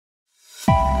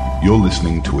You're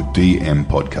listening to a DM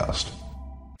podcast.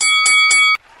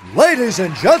 Ladies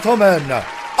and gentlemen,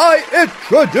 I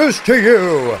introduce to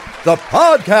you the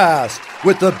podcast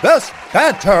with the best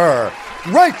banter,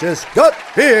 greatest gut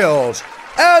feels,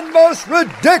 and most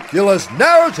ridiculous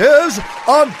narratives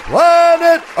on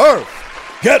planet Earth.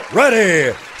 Get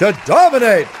ready to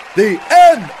dominate the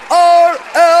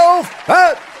NRL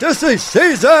Fantasy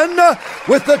season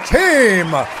with the team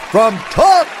from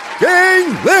Talking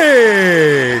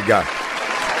League.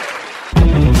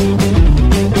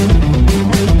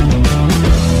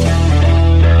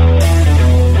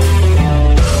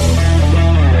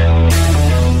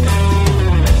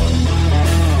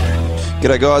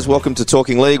 G'day guys, welcome to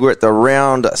Talking League. We're at the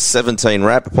round 17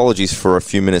 wrap. Apologies for a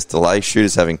few minutes delay.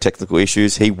 Shooter's having technical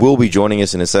issues. He will be joining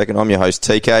us in a second. I'm your host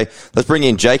TK. Let's bring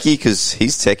in Jakey because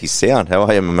his tech is sound. How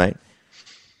are you, my mate?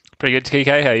 Pretty good,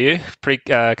 TK. How are you?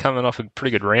 Coming off a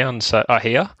pretty good round, so I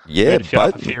hear. Yeah,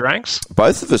 a few ranks.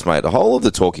 Both of us, mate. The whole of the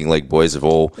Talking League boys have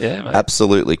all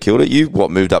absolutely killed it. You,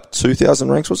 moved up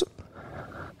 2,000 ranks, was it?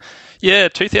 Yeah,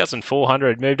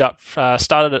 2,400. Moved up,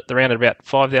 started at the round at about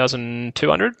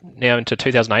 5,200, now into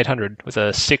 2,800 with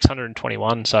a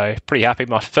 621. So pretty happy.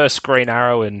 My first green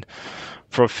arrow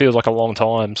for feels like a long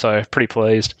time, so pretty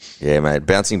pleased. Yeah, mate.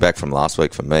 Bouncing back from last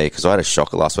week for me, because I had a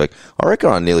shocker last week. I reckon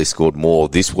I nearly scored more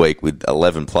this week with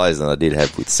 11 players than I did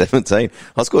have with 17.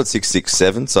 I scored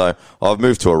 667, so I've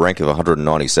moved to a rank of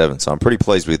 197, so I'm pretty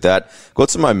pleased with that.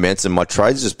 Got some momentum. My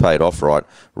trades just paid off, right?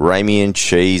 Ramian,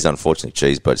 Cheese, unfortunately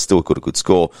Cheese, but still got a good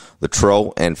score.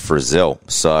 Latrell and Frizzell.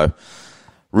 So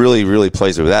really, really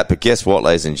pleased with that. But guess what,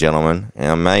 ladies and gentlemen?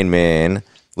 Our main man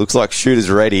looks like Shooter's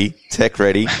ready, tech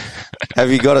ready.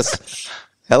 Have you got us?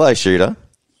 Hello, Shooter.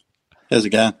 How's it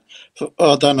going?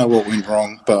 I don't know what went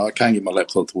wrong, but I can't get my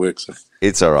laptop to work. So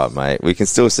it's all right, mate. We can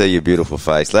still see your beautiful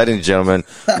face. Ladies and gentlemen,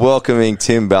 welcoming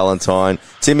Tim Ballantyne.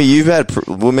 Timmy, you've had,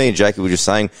 me and Jakey were just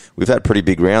saying, we've had pretty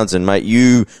big rounds, and, mate,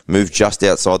 you moved just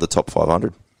outside the top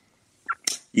 500.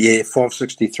 Yeah,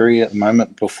 563 at the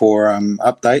moment before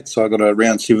update, so I got a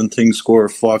round 17 score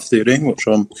of 513, which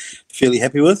I'm fairly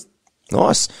happy with.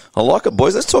 Nice. I like it,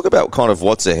 boys. Let's talk about kind of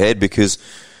what's ahead, because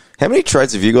how many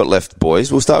trades have you got left,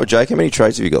 boys? We'll start with Jake. How many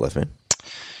trades have you got left, man?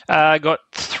 I got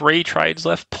 3 trades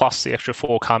left, plus the extra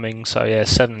 4 coming. So, yeah,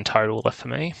 7 total left for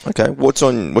me. Okay. What's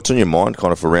on your mind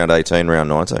kind of for round 18, round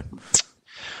 19?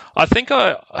 I think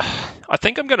I'm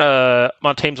going to...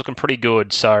 My team's looking pretty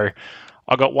good, so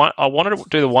I got one. I wanted to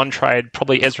do the one trade,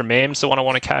 probably Ezra Mam's the one I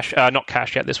want to cash... not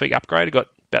cash out this week, upgrade. I got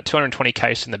about 220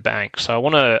 case in the bank, so I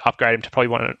want to upgrade him to probably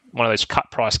one of those cut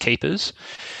price keepers.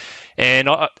 And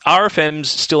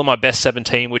RFM's still in my best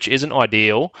 17, which isn't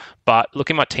ideal, but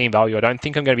looking at my team value, I don't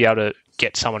think I'm going to be able to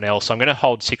get someone else. So I'm going to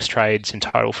hold 6 trades in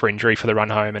total for injury for the run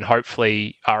home, and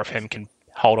hopefully RFM can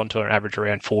hold on to an average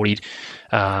around 40,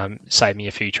 save me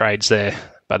a few trades there.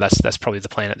 But that's probably the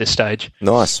plan at this stage.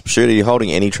 Nice. Shooter, are you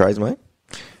holding any trades, mate?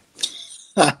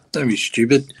 Don't be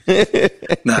stupid.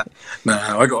 No,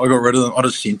 I got rid of them. I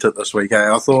just sent it this week.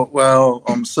 I thought, well,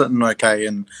 I'm sitting okay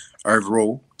in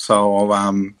overall, so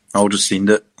I'll just send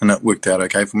it, and it worked out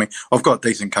okay for me. I've got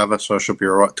decent cover, so I should be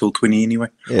all right till 20 anyway.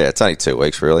 Yeah, it's only 2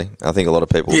 weeks, really. I think a lot of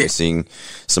people are missing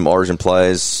some Origin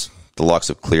players, the likes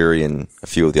of Cleary and a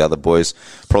few of the other boys.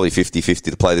 Probably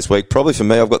 50-50 to play this week. Probably for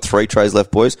me, I've got 3 trades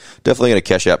left, boys. Definitely going to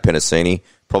cash out Penasini.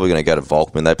 Probably going to go to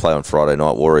Volkman. They play on Friday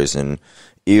night, Warriors and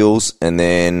Eels, and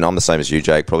then I'm the same as you,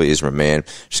 Jake, probably Isra Man.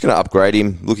 Just going to upgrade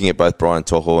him, looking at both Brian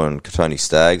To'o and Tony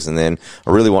Staggs, and then I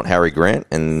really want Harry Grant,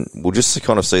 and we'll just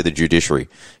kind of see the judiciary.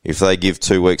 If they give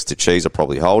 2 weeks to Cheese, I'll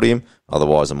probably hold him.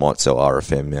 Otherwise, I might sell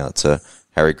RFM now to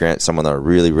Harry Grant, someone that I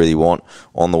really, really want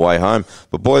on the way home.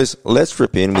 But, boys, let's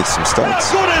rip in with some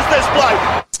stats. How good is this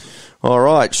bloke? All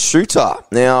right, Shooter.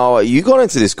 Now, you got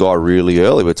into this guy really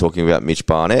early. We're talking about Mitch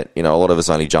Barnett. You know, a lot of us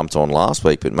only jumped on last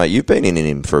week, but, mate, you've been in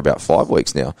him for about 5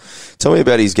 weeks now. Tell me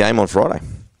about his game on Friday.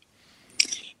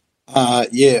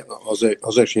 Yeah, I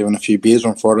was actually having a few beers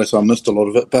on Friday, so I missed a lot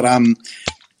of it. But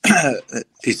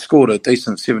he scored a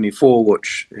decent 74,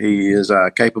 which he is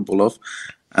capable of.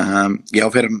 Yeah,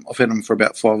 I've had him for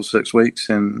about 5 or 6 weeks,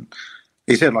 and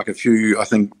he's had like a few, I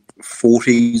think,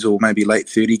 40s or maybe late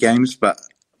 30 games, but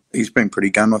he's been pretty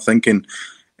gun, I think, and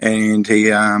he.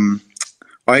 I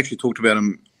actually talked about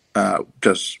him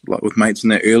just like with mates in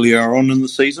there earlier on in the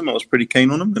season. I was pretty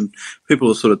keen on him, and people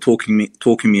were sort of talking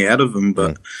me out of him.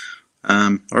 But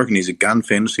I reckon he's a gun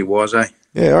fantasy wise, eh?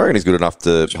 Yeah, I reckon he's good enough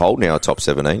to hold now a top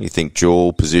 17. You think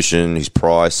dual position, his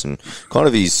price, and kind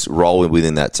of his role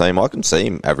within that team. I can see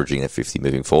him averaging at 50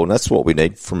 moving forward, and that's what we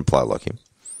need from a player like him.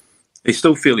 He's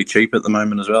still fairly cheap at the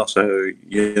moment as well, so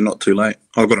yeah, not too late.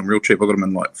 I got him real cheap. I got him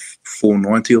in like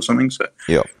 $4.90 or something. So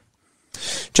yeah.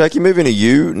 Jakey, moving to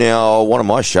you. Now, one of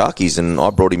my Sharkies, and I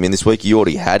brought him in this week. You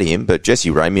already had him, but Jesse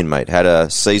Ramian, mate, had a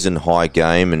season-high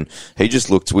game, and he just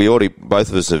looked... both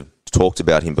of us have talked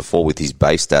about him before with his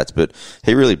base stats, but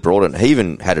he really brought it. He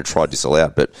even had a try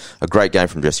disallowed, but a great game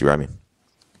from Jesse Ramian.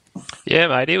 Yeah,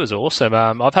 mate, he was awesome.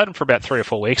 I've had him for about 3 or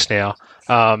 4 weeks now.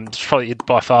 It's probably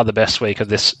by far the best week of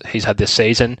this he's had this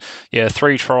season. Yeah,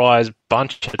 3 tries,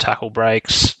 bunch of tackle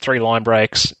breaks, 3 line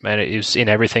breaks, man, it was in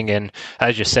everything. And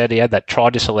as you said, he had that try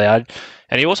disallowed.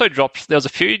 And he also dropped, there was a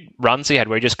few runs he had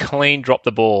where he just clean dropped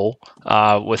the ball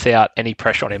without any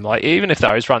pressure on him. Like, even if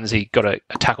those runs he got a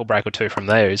tackle break or 2 from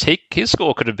those, his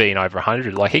score could have been over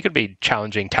 100. Like, he could be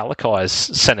challenging Talakai's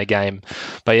centre game.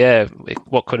 But yeah,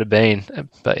 what could have been.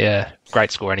 But yeah,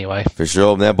 great score anyway. For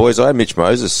sure. Now, boys, I had Mitch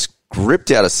Moses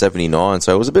gripped out of 79,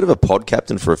 so it was a bit of a pod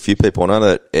captain for a few people. I know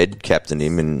that Ed captained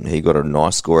him and he got a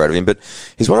nice score out of him, but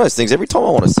he's one of those things, every time I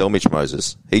want to sell Mitch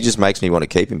Moses, he just makes me want to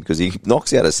keep him because he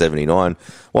knocks out at 79.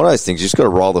 One of those things, you just got to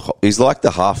roll he's like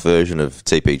the half version of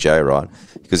TPJ, right?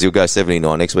 Because he'll go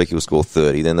 79, next week he'll score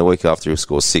 30, then the week after he'll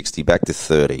score 60, back to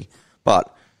 30.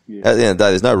 But at the end of the day,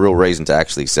 there's no real reason to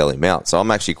actually sell him out. So I'm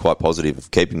actually quite positive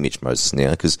of keeping Mitch Moses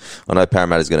now because I know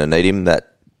Parramatta's going to need him.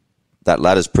 That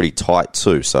ladder's pretty tight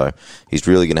too, so he's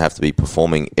really going to have to be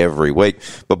performing every week.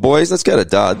 But boys, let's go to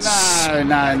duds.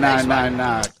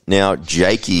 No. Now,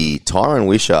 Jakey, Tyron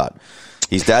Wishart.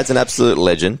 His dad's an absolute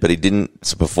legend, but he didn't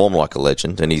perform like a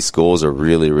legend, and his scores are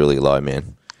really, really low,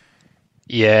 man.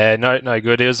 Yeah, no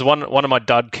good. It was one of my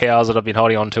dud cows that I've been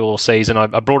holding on to all season. I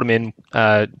brought him in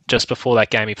just before that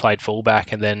game. He played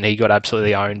fullback, and then he got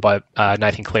absolutely owned by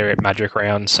Nathan Cleary at Magic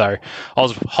Round. So I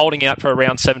was holding out for a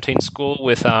round 17 score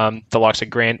with the likes of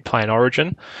Grant playing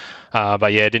Origin.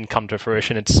 But yeah, it didn't come to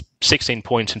fruition. It's 16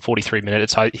 points in 43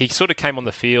 minutes. He sort of came on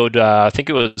the field, I think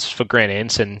it was for Grant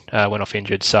Anson, went off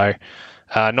injured. So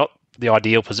not the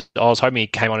ideal position. I was hoping he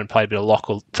came on and played a bit of lock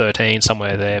or 13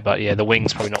 somewhere there, but yeah, the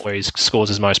wing's probably not where he scores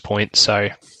his most points, so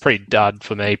pretty dud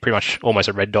for me, pretty much almost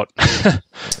a red dot.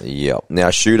 Yeah.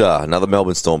 Now, shooter, another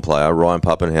Melbourne Storm player, Ryan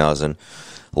Pappenhausen.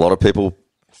 A lot of people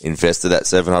invested that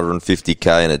 $750K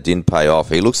and it didn't pay off.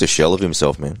 He looks a shell of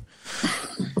himself, man.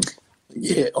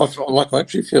 Yeah, I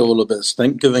actually feel a little bit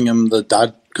stink giving him the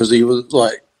dud because he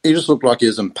just looked like he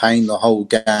was in pain the whole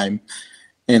game,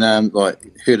 and hurt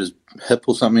his hip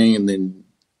or something, and then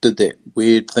did that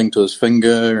weird thing to his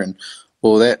finger and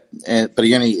all that. But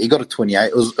he got a 28.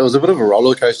 It was a bit of a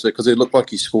roller coaster because it looked like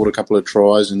he scored a couple of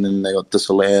tries and then they got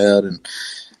disallowed. And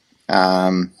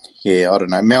I don't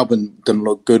know. Melbourne didn't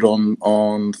look good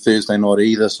on Thursday night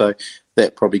either, so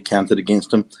that probably counted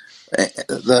against him.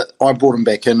 I brought him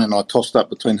back in and I tossed up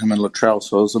between him and Latrell,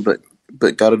 so I was a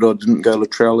bit gutted I didn't go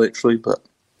Latrell actually, but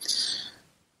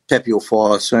happy will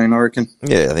fire soon, I reckon.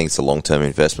 Yeah, I think it's a long-term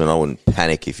investment. I wouldn't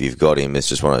panic if you've got him. It's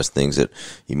just one of those things that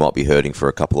you might be hurting for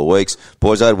a couple of weeks.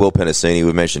 Boys, I had Will Penasini.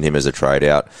 We mentioned him as a trade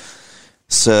out.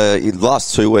 So in the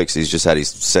last 2 weeks, he's just had his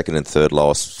second and third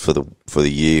lowest for the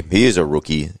year. He is a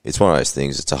rookie. It's one of those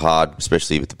things. It's a hard,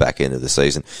 especially with the back end of the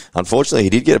season. Unfortunately, he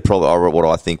did get what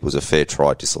I think was a fair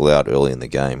try disallowed early in the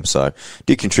game. So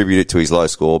did contribute it to his low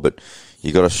score, but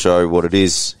you got to show what it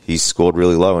is. He scored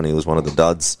really low and he was one of the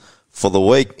duds for the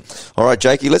week. All right,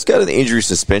 Jakey, let's go to the injury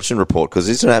suspension report because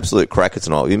it's an absolute cracker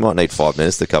tonight. We might need 5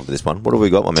 minutes to cover this one. What have we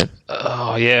got, my man?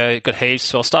 Oh, yeah, got heaps.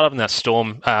 So I'll start off in that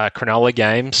Storm Cronulla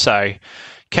game. So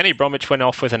Kenny Bromwich went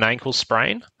off with an ankle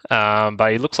sprain,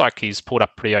 but he looks like he's pulled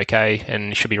up pretty okay and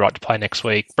he should be right to play next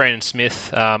week. Brandon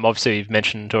Smith, obviously you've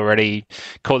mentioned already,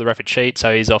 called the referee cheat,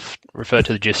 so he's off, referred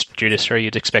to the judiciary.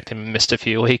 You'd expect him missed a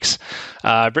few weeks.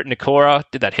 Britton Nakora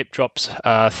did that hip drops.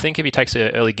 I think if he takes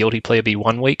an early guilty plea, it'll be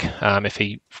 1 week. If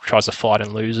he tries to fight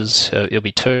and loses, it'll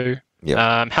be 2.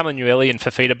 Yep. Hamlin Ueli and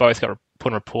Fafita both got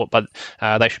put in a report, but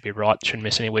they should be right. Shouldn't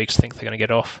miss any weeks. I think they're going to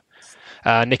get off.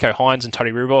 Nico Hines and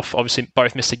Toddy Ruboff obviously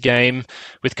both missed a game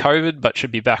with COVID, but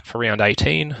should be back for round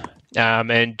 18.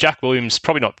 And Jack Williams,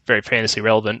 probably not very fantasy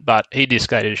relevant, but he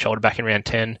dislocated his shoulder back in round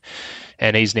 10,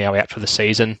 and he's now out for the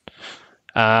season.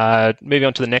 Moving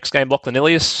on to the next game, Lachlan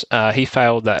Ilias, he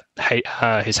failed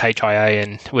his HIA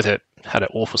and had an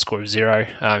awful score of 0.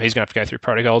 He's going to have to go through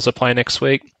protocols to play next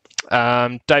week.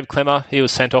 Dave Clemmer, he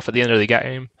was sent off at the end of the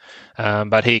game,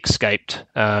 but he escaped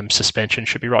suspension,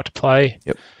 should be right to play.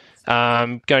 Yep.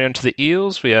 Going on to the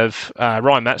Eels, we have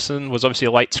Ryan Matson was obviously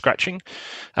a late scratching.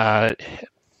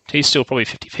 He's still probably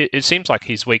 50. It seems like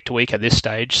he's week to week at this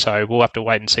stage, so we'll have to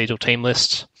wait and see till team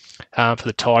lists. For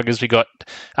the Tigers, we got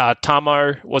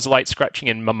Tamo was late scratching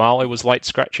and Mamalo was late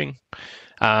scratching.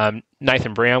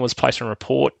 Nathan Brown was placed on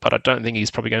report, but I don't think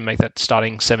he's probably going to make that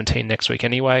starting 17 next week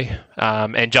anyway.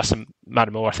 And Justin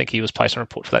Matamore, I think he was placed on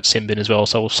report for that sin bin as well,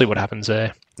 so we'll see what happens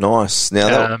there. Nice.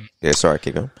 Now, sorry,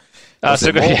 keep going.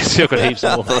 Still got heaps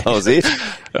more. That was it.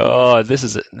 Oh, this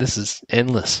is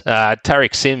endless.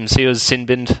 Tariq Sims, he was sin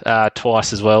binned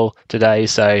twice as well today,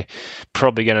 so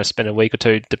probably going to spend a week or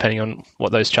two depending on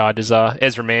what those charges are.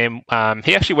 Ezra Mam,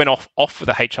 he actually went off with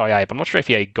a HIA, but I'm not sure if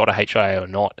he got a HIA or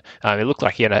not. It looked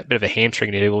like he had a bit of a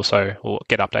hamstring injury, so we'll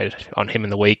get updated on him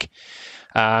in the week.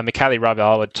 Mikhaili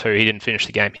Ravalwa too, he didn't finish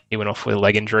the game. He went off with a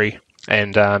leg injury.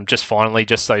 And just finally,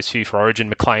 just those few for Origin.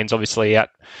 McLean's obviously out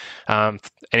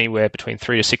anywhere between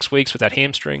 3 to 6 weeks with that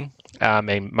hamstring.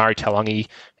 And Murray Taulagi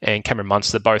and Cameron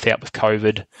Munster both out with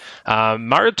COVID.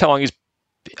 Murray Taulagi,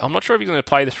 I'm not sure if he's going to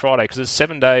play this Friday because it's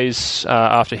 7 days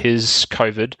after his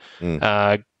COVID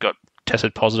got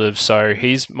tested positive. So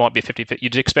he's might be a 50-50.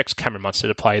 You'd expect Cameron Munster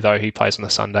to play, though. He plays on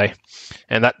the Sunday.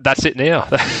 And that's it now.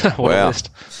 Wow.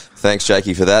 Thanks,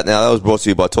 Jakey, for that. Now, that was brought to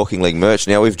you by Talking League merch.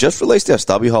 Now, we've just released our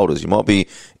stubby holders. You might be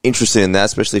interested in that,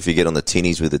 especially if you get on the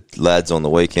tinnies with the lads on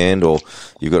the weekend, or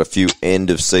you've got a few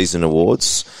end-of-season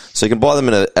awards. So you can buy them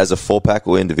as a 4-pack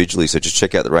or individually. So just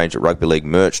check out the range at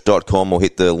rugbyleaguemerch.com or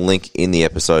hit the link in the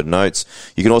episode notes.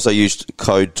 You can also use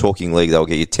code Talking League. They'll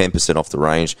get you 10% off the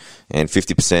range, and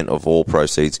 50% of all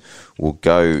proceeds will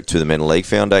go to the Men League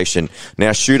Foundation.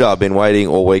 Now, Shooter, I've been waiting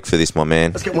all week for this, my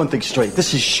man. Let's get one thing straight.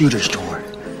 This is Shooter's tour.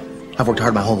 I've worked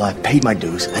hard my whole life, paid my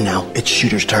dues, and now it's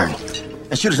Shooter's turn.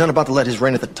 And Shooter's not about to let his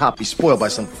reign at the top be spoiled by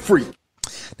some freak.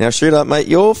 Now, Shooter, mate,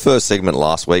 your first segment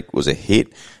last week was a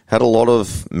hit. Had a lot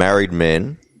of married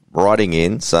men writing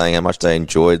in saying how much they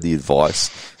enjoyed the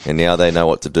advice, and now they know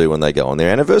what to do when they go on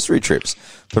their anniversary trips.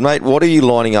 But, mate, what are you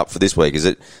lining up for this week? Is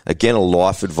it, again, a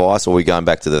life advice, or are we going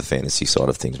back to the fantasy side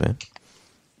of things, man?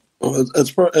 Well,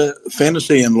 it's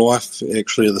fantasy and life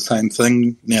actually are the same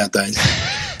thing nowadays,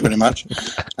 pretty much.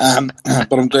 But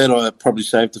I'm glad I probably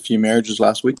saved a few marriages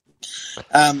last week.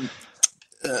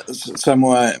 So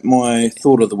my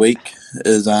thought of the week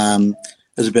is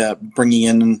about bringing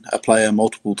in a player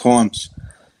multiple times.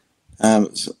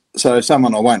 So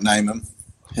someone, I won't name him,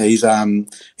 he's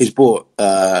brought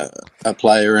a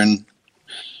player in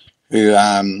who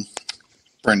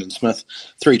Brendan Smith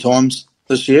 3 times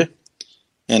this year.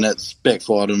 And it's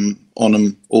backfired on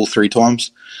him all 3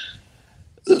 times.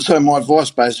 So my advice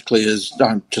basically is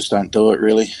don't do it.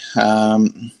 Really,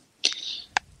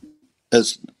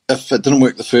 if it didn't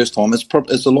work the first time,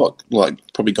 it's a lot like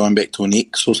probably going back to an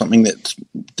ex or something that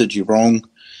did you wrong,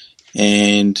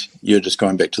 and you're just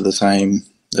going back to the same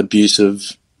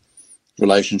abusive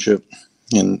relationship,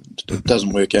 and it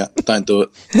doesn't work out. Don't do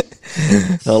it.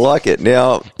 I like it.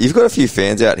 Now you've got a few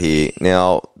fans out here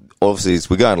now. Obviously,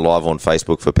 we're going live on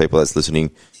Facebook for people that's listening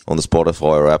on the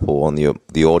Spotify or Apple on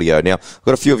the audio. Now, I've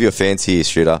got a few of your fans here,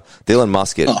 Shooter. Dylan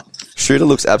Muscat. Oh. Shooter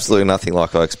looks absolutely nothing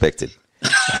like I expected.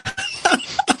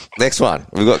 Next one.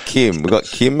 We've got Kim. We've got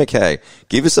Kim McKay.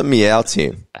 Give us a meow,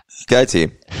 Tim. Go,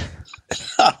 Tim.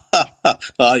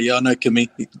 Yeah, I know Kimmy.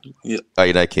 Yeah. Oh,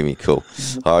 you know Kimmy. Cool.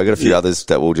 All right, I've got a few others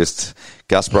that will just...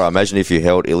 Gaspar, imagine if you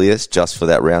held Ilias just for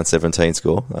that round 17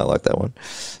 score. I like that one.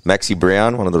 Maxi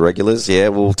Brown, one of the regulars. Yeah,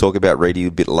 we'll talk about Reedy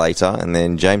a bit later. And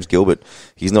then James Gilbert,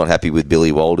 he's not happy with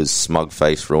Billy Walder's smug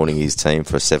face ruining his team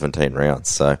for 17 rounds.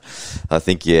 So I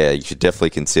think, yeah, you should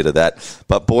definitely consider that.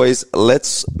 But, boys,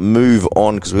 let's move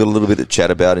on because we've got a little bit to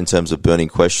chat about in terms of burning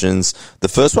questions. The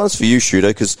first one's for you, Shooter,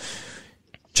 because...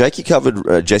 Jakey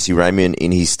covered Jesse Ramian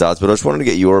in his starts, but I just wanted to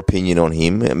get your opinion on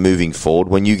him moving forward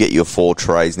when you get your 4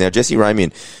 trays. Now, Jesse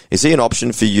Ramian, is he an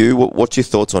option for you? What's your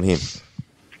thoughts on him?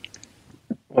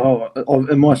 Oh,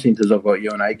 in my centres, I've got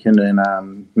Ewan Aitken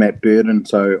and Matt Burden,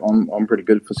 so I'm pretty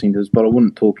good for centres, but I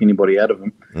wouldn't talk anybody out of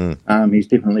him. He's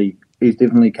definitely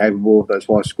capable of those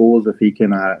high scores if he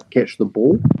can catch the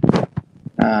ball,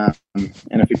 and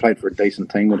if he played for a decent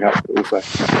team, would help also.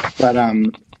 But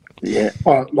yeah,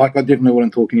 I definitely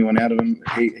wouldn't talk anyone out of him.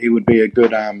 He would be a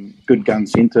good gun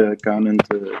centre going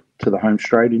into the home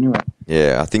straight anyway.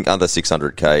 Yeah, I think under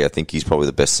 600k, I think he's probably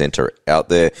the best centre out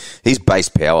there. He's base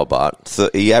power, but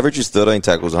he averages 13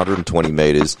 tackles, 120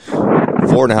 metres,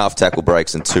 4.5 tackle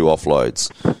breaks and 2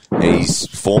 offloads. And his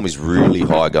form is really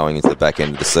high going into the back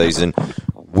end of the season.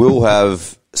 We'll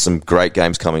have some great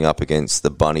games coming up against the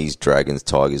Bunnies, Dragons,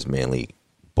 Tigers, Manly,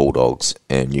 Bulldogs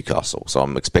and Newcastle. So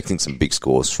I'm expecting some big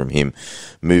scores from him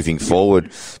moving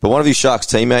forward. But one of his Sharks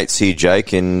teammates here,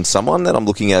 Jake, and someone that I'm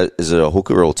looking at as a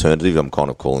hooker alternative, I'm kind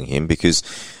of calling him because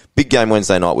big game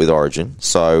Wednesday night with Origin,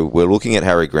 so we're looking at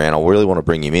Harry Grant. I really want to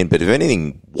bring him in, but if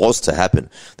anything was to happen,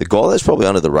 the guy that's probably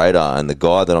under the radar and the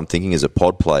guy that I'm thinking is a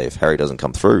pod play if Harry doesn't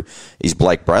come through is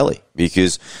Blake Brayley,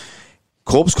 because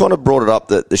Corb's kind of brought it up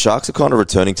that the Sharks are kind of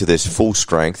returning to their full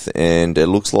strength, and it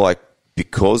looks like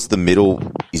because the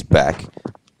middle is back,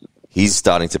 he's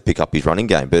starting to pick up his running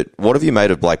game. But what have you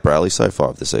made of Blake Brayley so far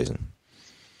of the season?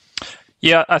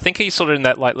 Yeah, I think he's sort of in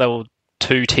that like level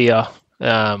 2 tier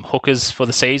hookers for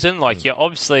the season. Like, you're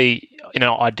obviously in an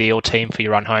ideal team for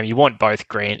your run home. You want both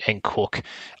Grant and Cook,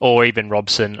 or even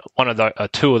Robson, one of the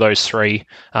two of those three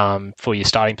for your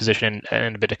starting position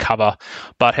and a bit of cover.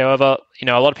 But however,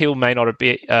 a lot of people may not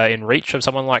be in reach of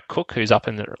someone like Cook, who's up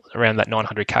in around that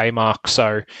 900k mark.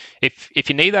 So if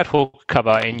you need that hook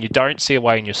cover and you don't see a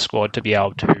way in your squad to be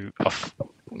able to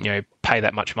pay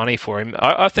that much money for him,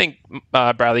 I think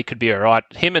Brayley could be all right.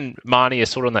 Him and Marnie are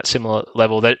sort of on that similar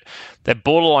level, that they're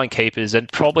borderline keepers and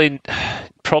probably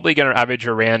going to average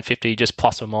around 50, just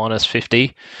plus or minus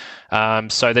 50.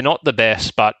 So they're not the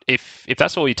best, but if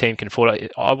that's all your team can afford,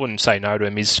 I wouldn't say no to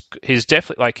him. He's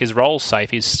definitely, like, his role's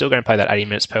safe. He's still going to play that 80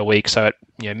 minutes per week. So at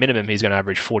minimum, he's going to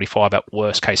average 45 at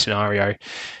worst case scenario.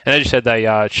 And as you said, they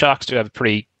Sharks do have a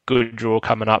pretty good draw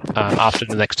coming up after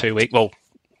the next 2 weeks. Well,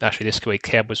 actually, this week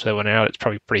Cowboys went out. It's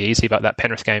probably pretty easy, but that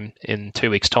Penrith game in 2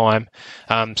 weeks' time.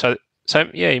 So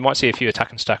yeah, you might see a few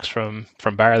attacking stacks from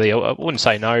Brayley. I wouldn't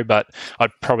say no, but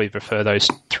I'd probably prefer those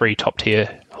 3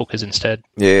 top-tier hookers instead.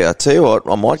 Yeah, I tell you what,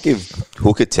 I might give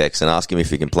Hook a text and ask him if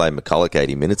he can play McCulloch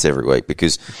 80 minutes every week,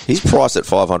 because he's priced at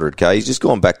 500k. He's just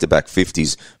gone back-to-back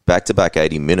 50s, back-to-back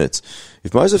 80 minutes.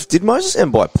 Did Moses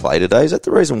Mbye play today? Is that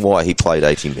the reason why he played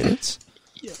 80 minutes?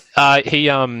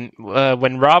 When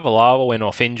Ravalawa went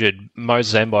off injured,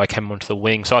 Moses Mbye came onto the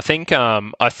wing. So I think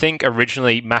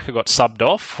originally Macca got subbed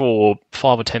off for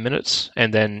 5 or 10 minutes,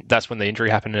 and then that's when the injury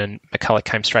happened, and McCulloch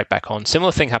came straight back on.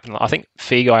 Similar thing happened. I think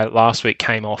Figai last week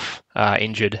came off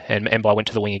injured, and Mbye went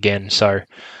to the wing again. So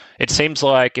it seems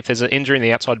like if there's an injury in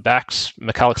the outside backs,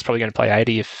 McCulloch's probably going to play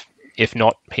 80. If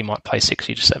not, he might play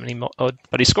 60 to 70 odd.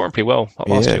 But he's scoring pretty well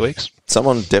the last 2 weeks.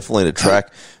 Someone definitely to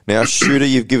track. Now, Shooter,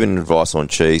 you've given advice on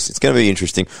Cheese. It's going to be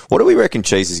interesting. What do we reckon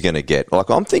Cheese is going to get? Like,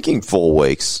 I'm thinking 4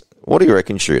 weeks. What do you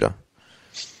reckon, Shooter?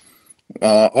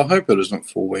 I hope it isn't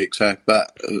 4 weeks,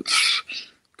 but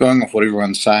going off what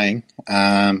everyone's saying,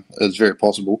 it's very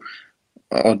possible.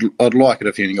 I'd like it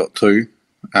if he only got 2.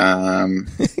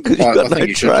 Because I think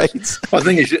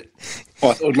he should.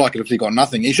 I'd like it if he got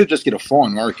nothing. He should just get a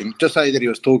fine, I reckon. Just say that he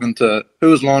was talking to, who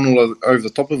was lying all over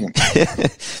the top of him?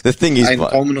 The thing is,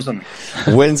 Coleman or something.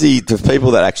 to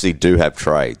people that actually do have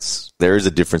trades, there is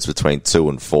a difference between 2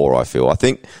 and 4, I feel. I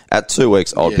think at 2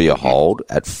 weeks, I'd be a hold.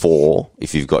 At 4,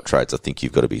 if you've got trades, I think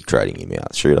you've got to be trading him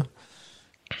out. Shooter?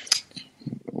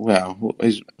 Well,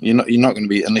 you're not going to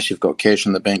be, unless you've got cash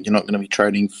in the bank, you're not going to be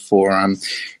trading for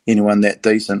anyone that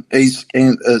decent.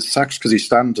 It sucks because he's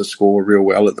starting to score real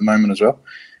well at the moment as well.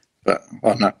 But I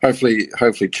don't know.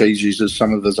 Hopefully Cheese uses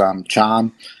some of his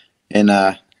charm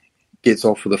and gets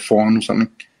off with a fine or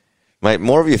something. Mate,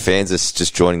 more of your fans are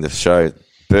just joining the show.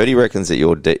 Birdie reckons that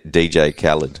you're DJ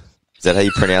Khaled. Is that how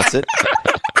you pronounce it?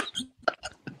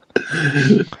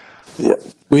 Yeah.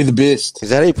 We're the best. Is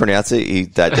that how you pronounce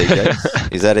it, that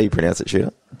DJ? Is that how you pronounce it,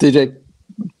 Shooter? DJ,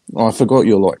 I forgot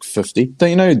you're like 50. Don't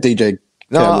you know DJ?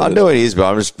 No, I know it is,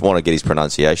 but I just want to get his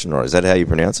pronunciation right. Is that how you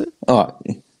pronounce it? Oh,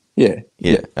 yeah.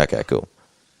 Okay, cool.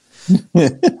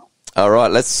 All right,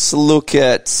 let's look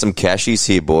at some cashies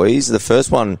here, boys. The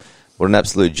first one, what an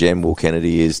absolute gem Will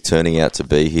Kennedy is turning out to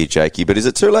be here, Jakey. But is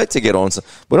it too late to get on?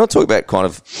 We're not talking about kind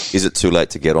of, is it too late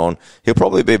to get on? He'll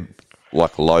probably be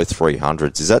like low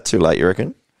 300s. Is that too late, you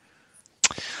reckon?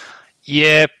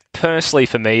 Yeah, personally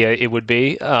for me, it would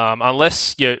be.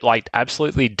 Unless you like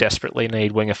absolutely desperately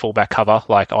need winger fullback cover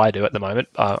like I do at the moment.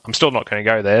 I'm still not going to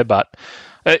go there, but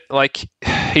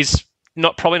he's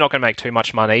probably not going to make too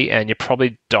much money, and you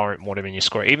probably don't want him in your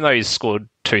score. Even though he's scored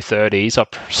 230s,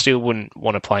 I still wouldn't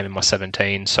want to play him in my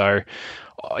 17. So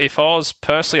if I was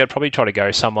personally, I'd probably try to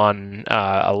go someone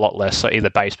a lot less, so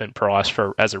either basement price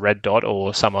as a red dot,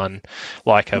 or someone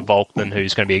like a Volkman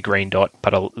who's going to be a green dot,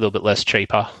 but a little bit less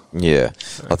cheaper. Yeah,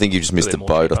 I think you just missed the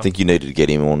boat. Cheaper. I think you needed to get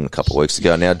him on a couple of weeks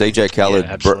ago. Now, DJ Khaled,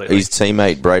 his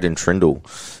teammate Braden Trindle.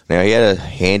 Now, he had a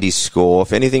handy score.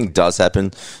 If anything does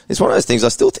happen, it's one of those things. I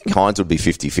still think Hines would be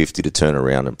 50-50 to turn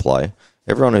around and play.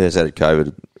 Everyone who has had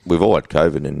COVID, we've all had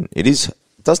COVID, and it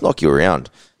does knock you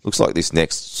around. Looks like this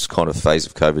next kind of phase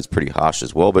of COVID is pretty harsh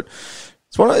as well. But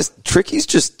it's one of those. Tricky's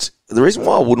just the reason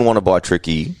why I wouldn't want to buy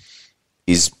Tricky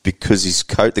is because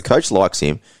the coach likes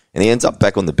him, and he ends up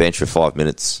back on the bench for 5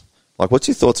 minutes. Like, what's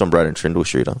your thoughts on Braden Trindle,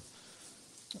 Shooter?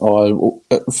 I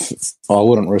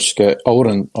wouldn't risk it. I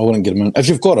wouldn't get him in. If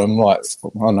you've got him, like,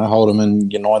 I don't know, hold him in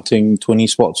your 19, 20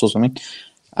 spots or something.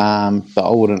 But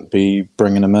I wouldn't be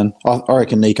bringing him in. I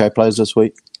reckon Nico plays this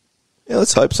week. Yeah,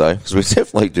 let's hope so, because we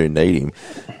definitely do need him.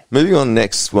 Moving on,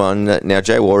 next one. Now,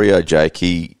 Jay Wario, Jake,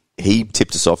 he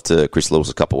tipped us off to Chris Lewis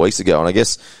a couple of weeks ago, and I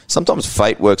guess sometimes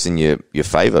fate works in your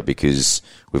favour because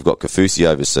we've got Kafusi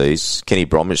overseas, Kenny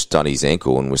Bromwich done his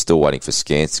ankle, and we're still waiting for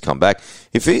scans to come back.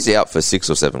 If he's out for 6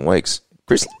 or 7 weeks,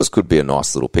 Chris Lewis could be a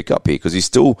nice little pickup here because he's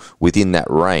still within that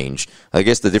range. I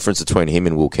guess the difference between him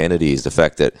and Will Kennedy is the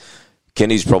fact that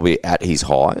Kennedy's probably at his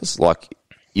highs. Like,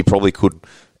 you probably could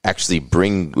actually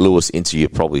bring Lewis into your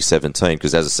probably 17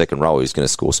 because as a second rower, he's going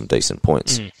to score some decent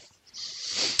points.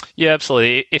 Yeah,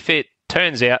 absolutely. If it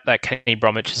turns out that Kenny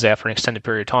Bromwich is out for an extended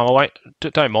period of time,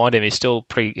 don't mind him. He's still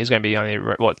he's going to be only,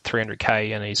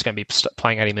 300k, and he's going to be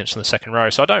playing 80 minutes in the second row.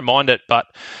 So I don't mind it. But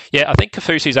yeah, I think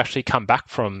Kafusi's actually come back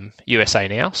from USA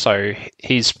now. So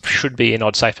he should be in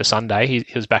odd safe for Sunday. He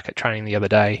was back at training the other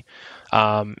day.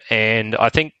 And I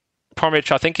think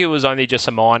Bromwich, I think it was only just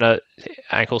a minor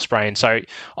ankle sprain. So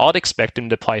I'd expect him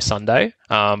to play Sunday.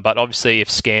 But obviously if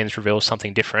scans reveal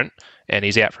something different, and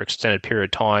he's out for an extended period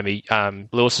of time,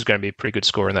 Lewis is going to be a pretty good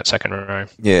scorer in that second row.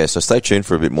 Yeah, so stay tuned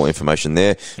for a bit more information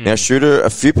there. Now, Shooter, a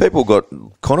few people got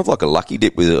kind of like a lucky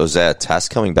dip with Isaiah Tass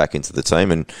coming back into the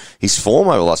team, and his form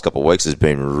over the last couple of weeks has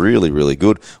been really, really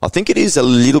good. I think it is a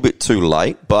little bit too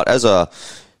late, but as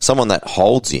someone that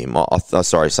holds him,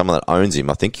 someone that owns him,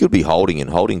 I think he'll be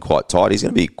holding quite tight. He's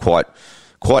going to be quite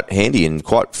handy and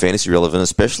quite fantasy relevant,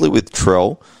 especially with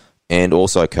Trell and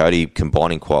also Cody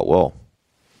combining quite well.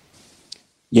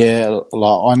 Yeah,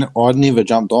 like I never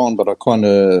jumped on, but I kind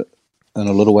of, in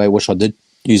a little way, wish I did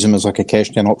use him as like a cash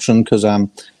down option because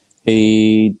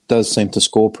he does seem to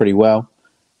score pretty well,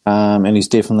 and he's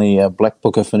definitely a black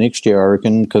booker for next year, I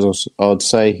reckon, because I'd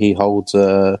say he holds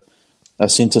a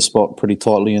centre spot pretty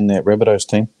tightly in that Rabbitohs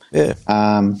team. Yeah.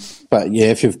 But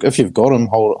yeah, if you've got him,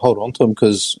 hold on to him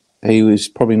because he was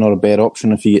probably not a bad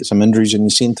option if you get some injuries in your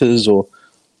centres or.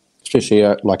 Especially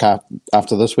like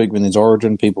after this week when there's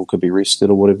Origin, people could be rested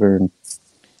or whatever and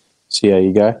see how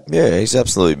you go. Yeah, he's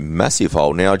absolutely massive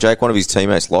hole. Now, Jake, one of his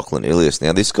teammates, Lachlan Ilias,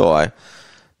 now this guy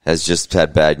has just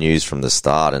had bad news from the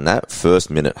start, and that first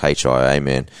minute HIA,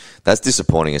 man, that's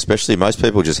disappointing, especially most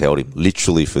people just held him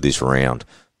literally for this round.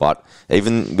 But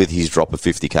even with his drop of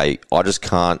 50k, I just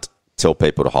can't tell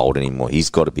people to hold anymore. He's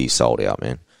got to be sold out,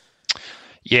 man.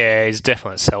 Yeah, he's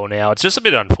definitely a sell now. It's just a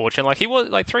bit unfortunate. Like he was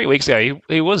 3 weeks ago,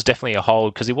 he was definitely a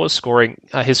hold because he was scoring.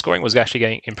 His scoring was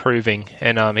actually improving,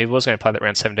 and he was going to play that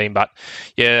round 17. But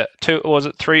yeah, 2 or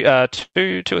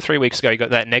 3 weeks ago, he got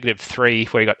that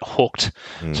 -3 where he got hooked.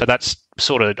 So that's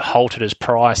sort of halted his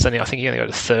price. And I think he only got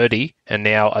a 30, and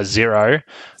now a 0.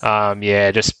 Yeah,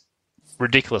 just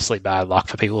ridiculously bad luck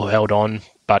for people who held on.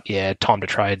 But yeah, time to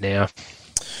trade now.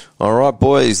 All right,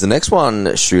 boys. The next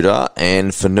one, Shooter,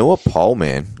 and Fanua Pole,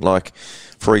 man. Like,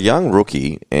 for a young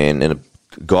rookie and a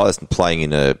guy that's playing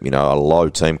in a low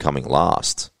team coming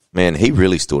last, man, he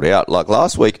really stood out. Like,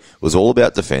 last week was all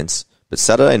about defence, but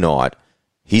Saturday night,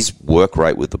 his work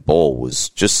rate with the ball was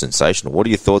just sensational. What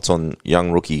are your thoughts on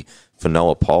young rookie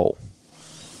Fanua Pole?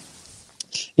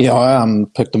 Yeah, I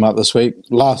picked him up this week.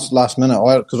 Last minute,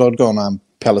 because I'd gone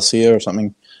Palacia or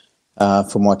something.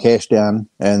 For my cash down,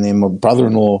 and then my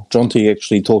brother-in-law Jonty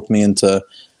actually talked me into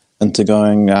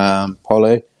going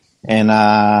Pole,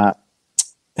 and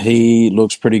he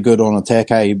looks pretty good on attack.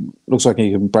 He looks like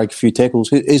he can break a few tackles.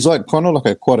 He's like kind of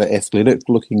like quite an athletic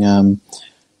looking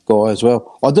guy as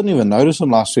well. I didn't even notice him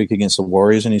last week against the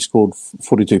Warriors, and he scored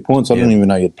 42 points. I didn't even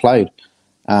know he had played.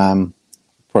 Probably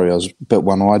I was a bit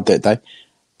one-eyed that day,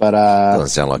 but doesn't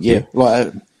sound like you.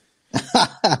 Like.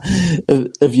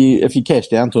 if you cash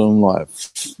down to him, like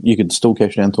you could still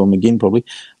cash down to him again probably.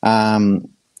 I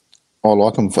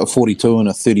like him for 42 and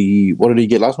a 30. What did he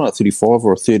get last night? 35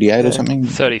 or a 38 or something?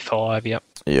 35, yep.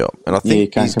 Yeah, and I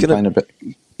think he's going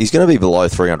to be below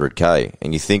 300k.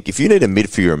 And you think if you need a mid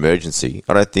for your emergency,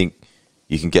 I don't think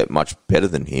you can get much better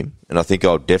than him. And I think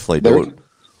I'll definitely do it.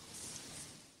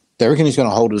 They reckon he's going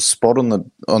to hold his spot on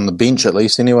the bench at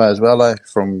least anyway as well,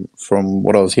 from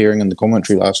what I was hearing in the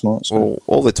commentary last night. So. Well,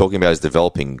 all they're talking about is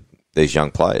developing these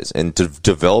young players, and to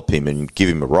develop him and give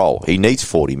him a role, he needs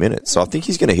 40 minutes. So I think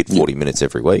he's going to hit 40 minutes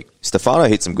every week. Stefano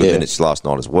hit some good minutes last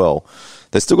night as well.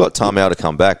 They've still got time out to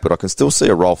come back, but I can still see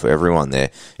a role for everyone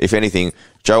there. If anything,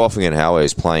 Joe Offenhauer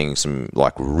is playing some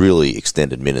like really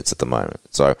extended minutes at the moment.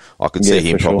 So I could see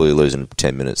him probably losing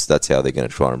 10 minutes. That's how they're going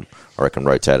to try and, I reckon,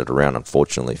 rotate it around,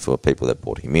 unfortunately, for people that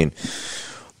brought him in.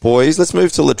 Boys, let's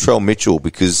move to Latrell Mitchell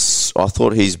because I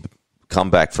thought he's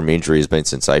comeback from injury has been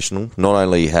sensational. Not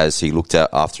only has he looked out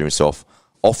after himself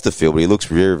off the field, but he looks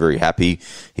very, very happy.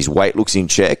 His weight looks in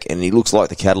check, and he looks like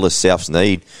the catalyst Souths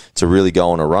need to really go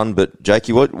on a run. But,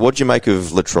 Jakey, what did you make of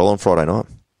Latrell on Friday night?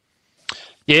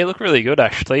 Yeah, he looked really good,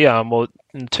 actually. Well,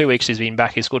 in 2 weeks he's been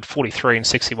back. He scored 43 and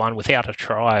 61 without a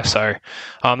try. So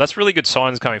that's really good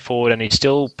signs going forward, and he's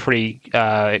still pretty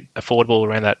affordable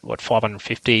around that,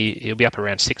 550. He'll be up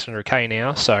around 600K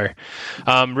now. So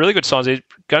really good signs. It's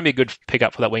going to be a good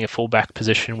pickup for that winger fullback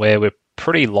position where we're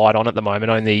pretty light on at the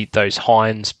moment. Only those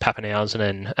Hines,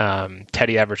 Pappenhausen and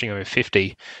Teddy averaging over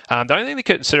 50. The only thing to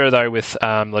consider, though, with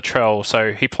Latrell,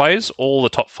 so he plays all the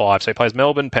top 5. So he plays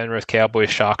Melbourne, Penrith,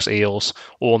 Cowboys, Sharks, Eels,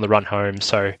 all on the run home.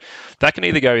 So that can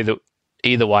either go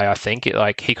either way, I think.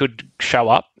 He could show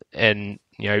up and,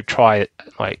 try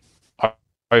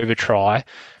over try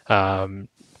and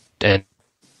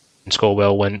score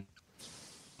well when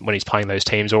he's playing those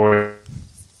teams, or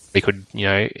he could,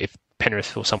 if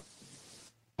Penrith or someone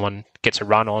gets a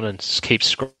run on and keeps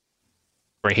scoring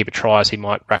a heap of tries, he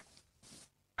might rack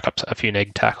up a few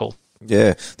neg tackle.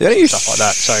 Yeah, stuff like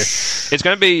that. So it's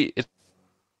going to be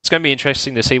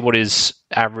interesting to see what his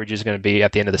average is going to be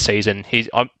at the end of the season. The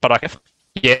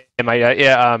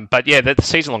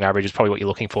season-long average is probably what you're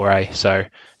looking for, eh? So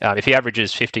if he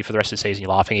averages 50 for the rest of the season,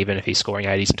 you're laughing, even if he's scoring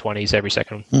 80s and 20s every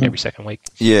second week.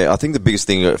 Yeah, I think the biggest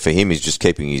thing for him is just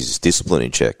keeping his discipline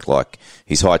in check. Like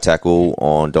his high tackle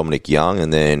on Dominic Young,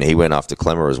 and then he went after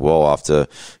Clemmer as well after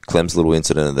Clem's little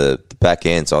incident at the back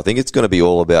end. So I think it's going to be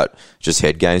all about just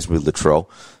head games with Latrell.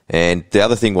 And the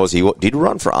other thing was he did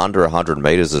run for under 100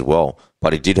 metres as well,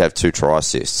 but he did have 2 try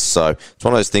assists. So it's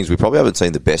one of those things, we probably haven't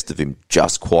seen the best of him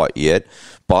just quite yet,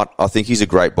 but I think he's a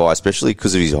great buy, especially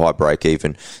because of his high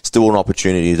break-even. Still an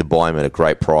opportunity to buy him at a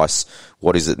great price.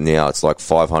 What is it now? It's like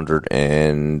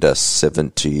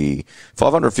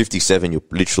 557 you'll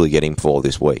literally get him for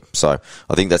this week. So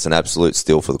I think that's an absolute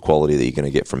steal for the quality that you're going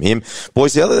to get from him.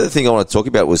 Boys, the other thing I want to talk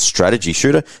about was strategy.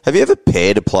 Shooter, have you ever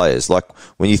paired a players? Like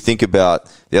when you think about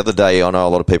the other day, I know a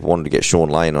lot of people wanted to get Sean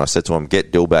Lane, and I said to him,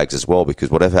 get Dillbags as well,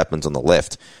 because whatever happens on the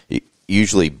left,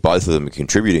 usually both of them are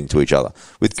contributing to each other.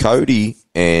 With Cody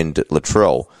and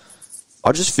Latrell,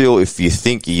 I just feel if you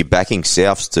think you're backing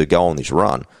Souths to go on this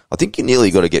run, I think you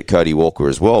nearly got to get Cody Walker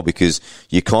as well, because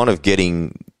you're kind of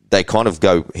they kind of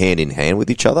go hand in hand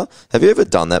with each other. Have you ever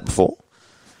done that before?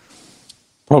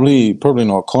 Probably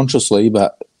not consciously,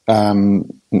 but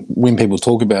when people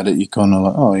talk about it, you kind of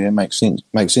like, oh yeah, makes sense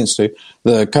to.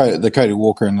 The Cody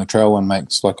Walker and the Latrell one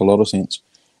makes like a lot of sense.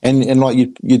 And like you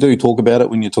do talk about it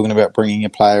when you're talking about bringing a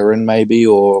player in maybe,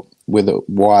 or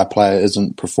why a player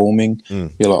isn't performing. You're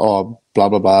like, oh, blah,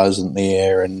 blah, blah isn't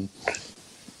there. And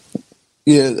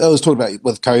yeah, I was talking about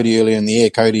with Cody earlier in the year.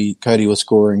 Cody was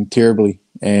scoring terribly,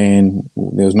 and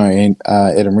there was no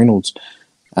Adam Reynolds,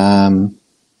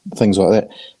 things like that.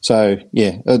 So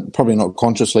yeah, probably not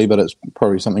consciously, but it's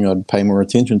probably something I'd pay more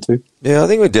attention to. Yeah, I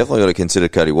think we've definitely got to consider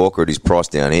Cody Walker at his price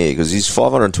down here, because he's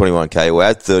 521k. We're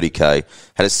at 30k.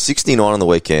 Had a 69 on the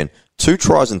weekend. 2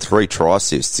 tries and 3 try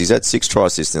assists. He's had 6 try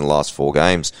assists in the last 4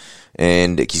 games.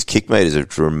 And his kick meters have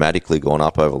dramatically gone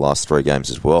up over the last 3 games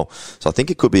as well. So I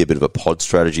think it could be a bit of a pod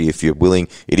strategy if you're willing.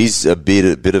 It is a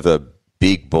bit of a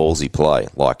big ballsy play.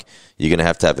 Like, you're going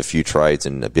to have a few trades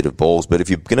and a bit of balls. But if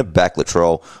you're going to back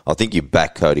Latrell, I think you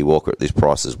back Cody Walker at this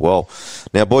price as well.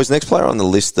 Now, boys, next player on the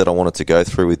list that I wanted to go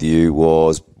through with you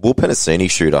was Will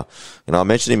Penasini, Shooter. And I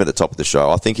mentioned him at the top of the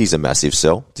show. I think he's a massive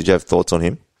sell. Did you have thoughts on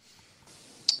him?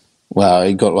 Well,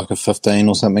 he got like a 15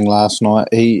 or something last night.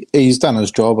 He's done his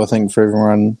job, I think, for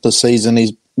everyone this season.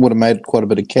 He would have made quite a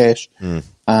bit of cash. So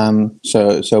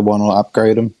why not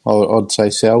upgrade him? I'd say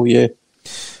sell, yeah.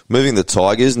 Moving the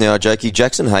Tigers. Now, Jakey,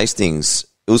 Jackson Hastings,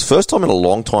 it was the first time in a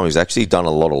long time he's actually done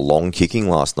a lot of long kicking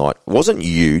last night. It wasn't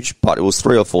huge, but it was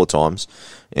 3 or 4 times,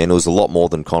 and it was a lot more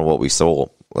than kind of what we saw,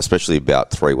 especially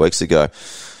about 3 weeks ago.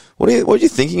 What are you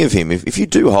thinking of him? If you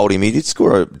do hold him, he did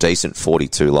score a decent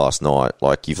 42 last night.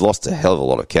 Like, you've lost a hell of a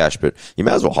lot of cash, but you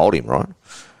may as well hold him, right?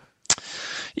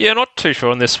 Yeah, not too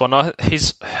sure on this one.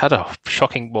 He's had a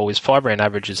shocking, his 5 round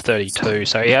average is 32,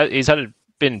 so he's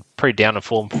been pretty down in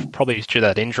form, probably due to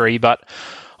that injury. But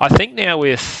I think now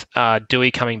with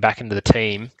Dewey coming back into the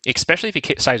team, especially if he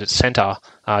stays at centre,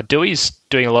 Dewey's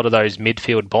doing a lot of those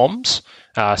midfield bombs.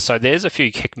 So there's a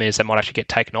few kick meters that might actually get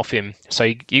taken off him.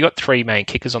 So you got 3 main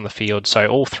kickers on the field, so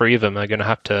all 3 of them are going to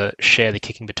have to share the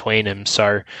kicking between them.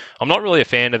 So I'm not really a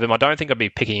fan of him. I don't think I'd be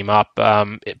picking him up.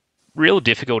 Real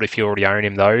difficult if you already own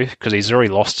him, though, because he's already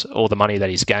lost all the money that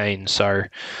he's gained. So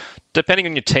depending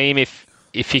on your team, if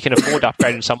if you can afford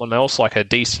upgrading someone else like a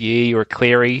DCE or a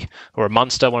Cleary or a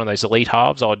Munster, one of those elite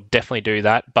halves, I would definitely do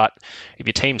that. But if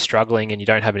your team's struggling and you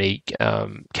don't have any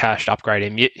cash to upgrade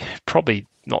him, probably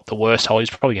not the worst hold. He's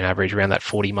probably going to average around that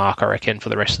 40 mark, I reckon, for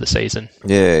the rest of the season.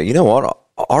 Yeah, you know what?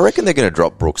 I reckon they're going to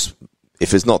drop Brooks.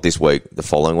 If it's not this week, the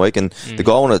following week. And the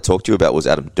guy I wanted to talk to you about was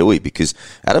Adam Doueihi, because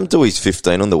Adam Doueihi's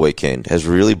 15 on the weekend has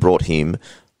really brought him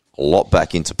a lot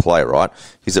back into play, right?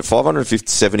 He's at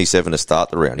 577 to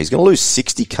start the round. He's going to lose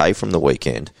 60k from the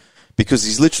weekend because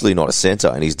he's literally not a centre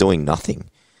and he's doing nothing.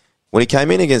 When he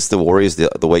came in against the Warriors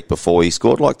the week before, he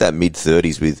scored like that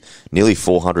mid-30s with nearly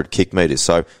 400 kick metres.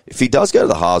 So if he does go to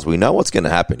the halves, we know what's going to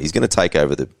happen. He's going to take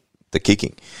over the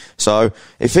kicking. So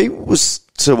if he was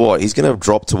to he's going to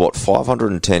drop to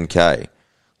 510k.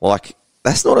 Like,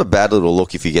 that's not a bad little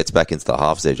look if he gets back into the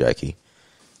halves there, Jakey.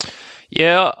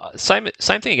 Yeah, same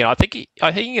thing again. I think you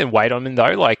can wait on him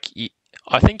though. Like,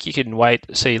 I think you can wait,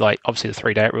 see, like, obviously the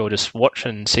 3-day rule, just watch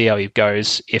and see how he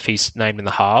goes if he's named in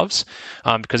the halves,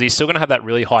 because he's still going to have that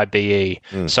really high BE.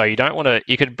 So you don't want to.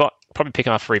 You could probably pick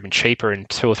him up for even cheaper in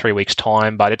 2 or 3 weeks'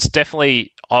 time. But it's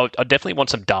definitely, I definitely want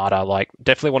some data. Like,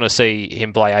 definitely want to see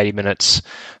him play 80 minutes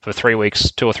for 3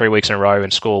 weeks, 2 or 3 weeks in a row,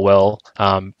 and score well.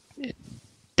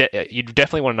 You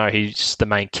definitely want to know he's the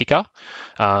main kicker.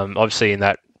 Obviously, in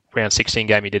that round 16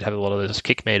 game, he did have a lot of those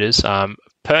kick meters.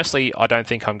 Personally, I don't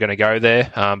think I'm going to go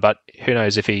there, but who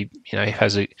knows, if he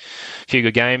has a few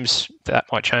good games, that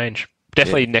might change.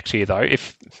 Definitely next year, though,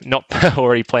 if not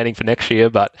already planning for next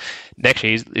year, but next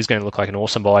year is going to look like an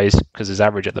awesome buy because his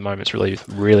average at the moment is really,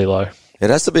 really low. It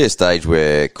has to be a stage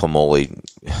where Comolli,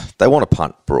 they want to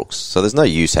punt Brooks, so there's no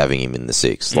use having him in the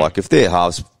 6. Like, if their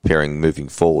halves pairing moving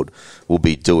forward will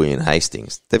be Doueihi and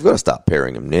Hastings, they've got to start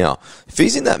pairing him now. If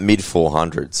he's in that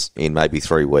mid-400s in maybe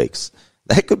 3 weeks,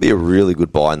 that could be a really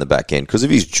good buy in the back end because of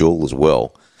his duel as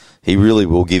well. He really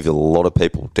will give a lot of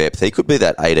people depth. He could be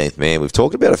that 18th man. We've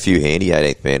talked about a few handy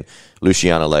 18th men,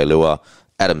 Luciano Leilua,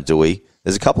 Adam Doueihi.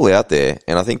 There's a couple out there,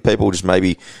 and I think people just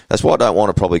maybe... That's why I don't want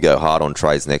to probably go hard on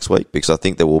trades next week, because I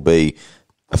think there will be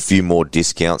a few more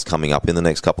discounts coming up in the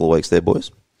next couple of weeks there,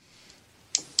 boys.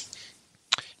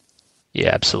 Yeah,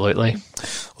 absolutely.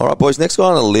 All right, boys, next guy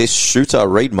on the list, shooter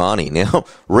Reed Marnie. Now,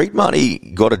 Reed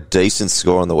Marnie got a decent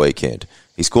score on the weekend.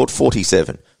 He scored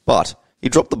 47, but he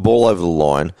dropped the ball over the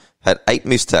line, had 8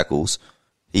 missed tackles,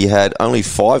 he had only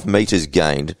 5 metres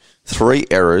gained, 3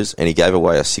 errors, and he gave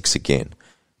away a 6 again.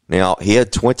 Now, he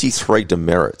had 23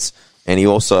 demerits, and he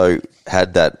also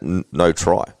had that no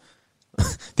try.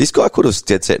 This guy could have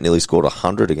dead set nearly scored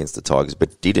 100 against the Tigers,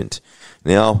 but didn't.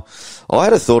 Now, I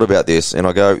had a thought about this, and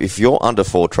I go, if you're under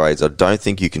 4 trades, I don't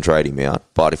think you can trade him out,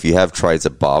 but if you have trades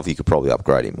above, you could probably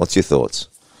upgrade him. What's your thoughts?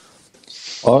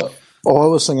 I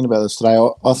was thinking about this today.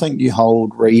 I think you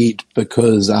hold Reed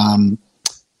because the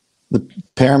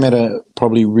Parramatta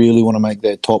probably really want to make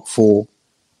their top 4.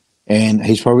 And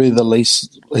he's probably the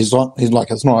least. It's not like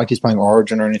he's playing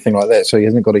Origin or anything like that, so he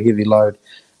hasn't got a heavy load.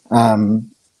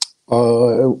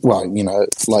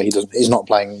 He's not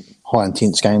playing high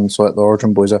intense games like the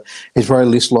Origin boys are. He's probably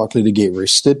less likely to get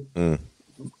rested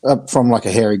from like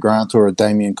a Harry Grant or a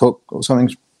Damien Cook or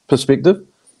something's perspective.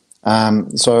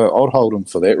 So I'd hold him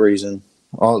for that reason.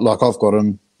 I've got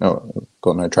him.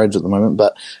 Got no trades at the moment,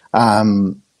 but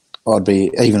I'd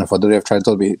be, even if I did have trades,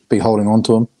 I'd be holding on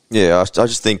to him. Yeah, I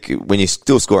just think when you're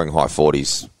still scoring high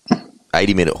 40s,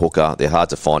 80-minute hooker, they're hard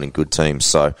to find in good teams.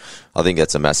 So I think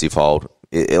that's a massive hold.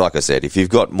 Like I said, if you've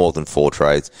got more than 4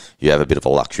 trades, you have a bit of a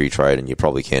luxury trade and you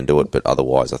probably can do it. But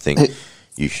otherwise, I think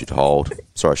you should hold.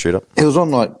 Sorry, Shooter. It was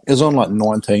on like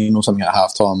 19 or something at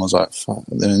halftime. I was like, fuck,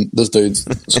 then this dude's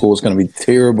score is going to be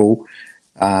terrible.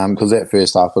 Because that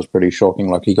first half was pretty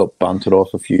shocking. Like, he got bunted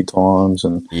off a few times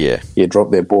and he dropped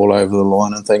that ball over the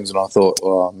line and things. And I thought,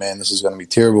 oh man, this is going to be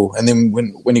terrible. And then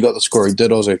when he got the score he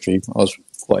did, I was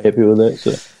quite happy with that.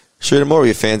 So. Shooter, more of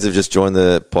your fans have just joined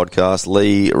the podcast.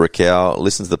 Lee Rakow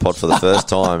listened to the pod for the first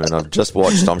time, and I've just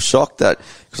watched. I'm shocked that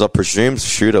because I presumed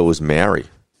Shooter was Maori.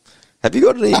 Have you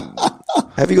got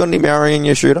any Maori in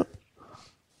your, Shooter?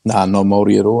 Nah, not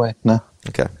Māori at all. No.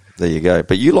 Okay. There you go.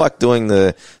 But you like doing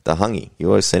the hangi. You're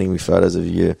always sending me photos of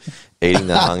you eating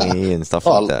the hangi and stuff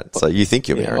like that. So you think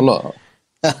you're married.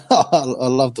 I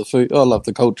love the food. I love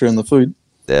the culture and the food.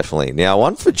 Definitely. Now,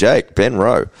 one for Jake, Ben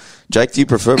Rowe. Jake, do you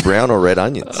prefer brown or red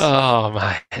onions? Oh,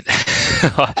 mate.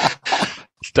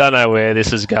 Don't know where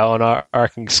this is going. I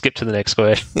can skip to the next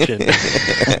question.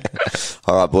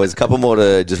 All right, boys, a couple more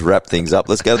to just wrap things up.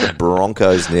 Let's go to the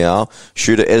Broncos now.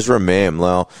 Shooter Ezra Mam.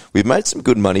 Now, we've made some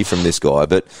good money from this guy,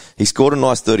 but he scored a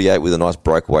nice 38 with a nice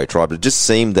breakaway try, but it just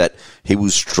seemed that he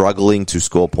was struggling to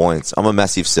score points. I'm a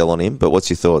massive sell on him, but what's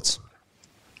your thoughts?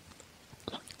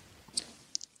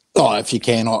 Oh, if you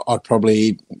can, I'd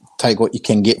probably take what you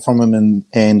can get from him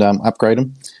and upgrade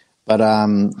him. But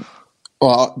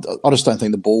I just don't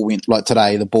think the ball went like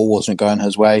today. The ball wasn't going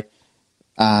his way.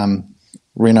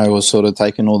 Reno was sort of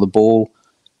taking all the ball,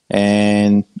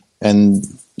 and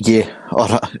yeah,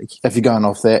 if you're going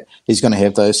off that, he's going to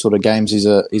have those sort of games. He's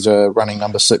a running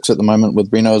number 6 at the moment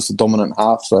with Reno as the dominant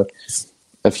half. So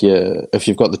if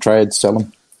you've got the trade, sell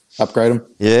him. Upgrade him.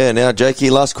 Yeah, now, Jakey,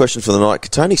 last question for the night.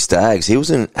 Tony Staggs, he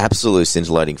was in absolute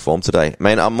scintillating form today.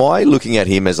 Man, am I looking at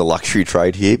him as a luxury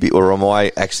trade here, or am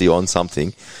I actually on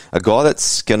something? A guy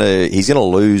he's going to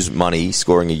lose money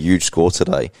scoring a huge score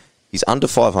today. He's under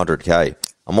 500K.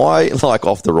 Am I, like,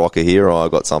 off the rocker here, or I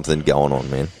got something going on,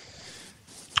 man?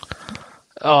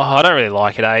 Oh, I don't really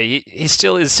like it, eh? His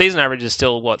season average is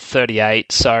still,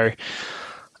 38, so...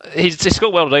 He's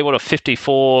got well to do,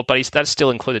 54, but that's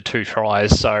still included 2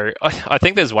 tries. So I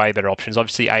think there's way better options.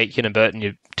 Obviously, Aitken and Burton,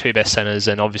 your 2 best centres,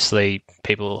 and obviously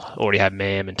people already have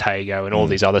Mam and Tago and all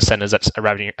these other centres that's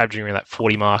averaging around that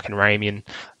 40 mark, and Ramey and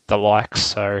the likes.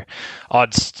 So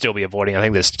I'd still be avoiding. I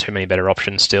think there's too many better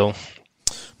options still.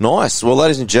 Nice. Well,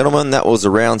 ladies and gentlemen, that was a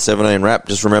round 17 wrap.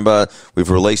 Just remember, we've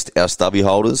released our stubby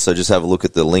holders, so just have a look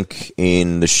at the link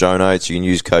in the show notes. You can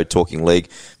use code Talking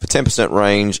League for 10%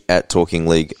 range at Talking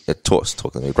League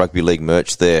Rugby League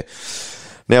merch there.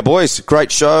 Now, boys,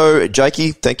 great show.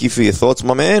 Jakey, thank you for your thoughts,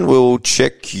 my man. We'll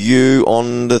check you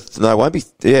on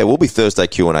we'll be Thursday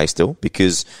Q&A still,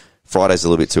 because Friday's a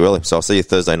little bit too early. So I'll see you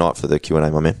Thursday night for the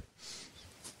Q&A, my man.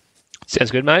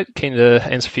 Sounds good, mate. Keen to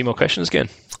answer a few more questions again.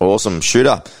 Awesome.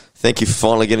 Shooter, thank you for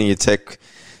finally getting your tech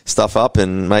stuff up,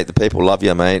 and, mate, the people love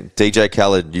you, mate. DJ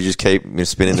Khaled, you just keep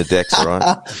spinning the decks, all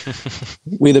right?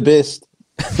 We're the best.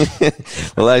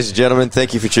 Well, ladies and gentlemen,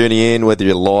 thank you for tuning in, whether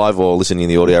you're live or listening in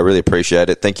the audio. I really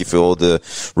appreciate it. Thank you for all the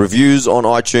reviews on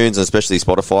iTunes and especially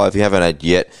Spotify. If you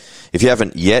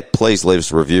haven't yet, please leave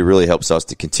us a review. It really helps us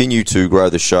to continue to grow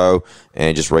the show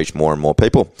and just reach more and more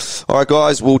people. All right,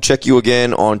 guys, we'll check you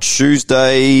again on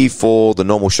Tuesday for the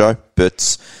normal show. But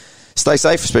stay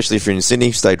safe, especially if you're in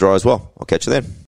Sydney. Stay dry as well. I'll catch you then.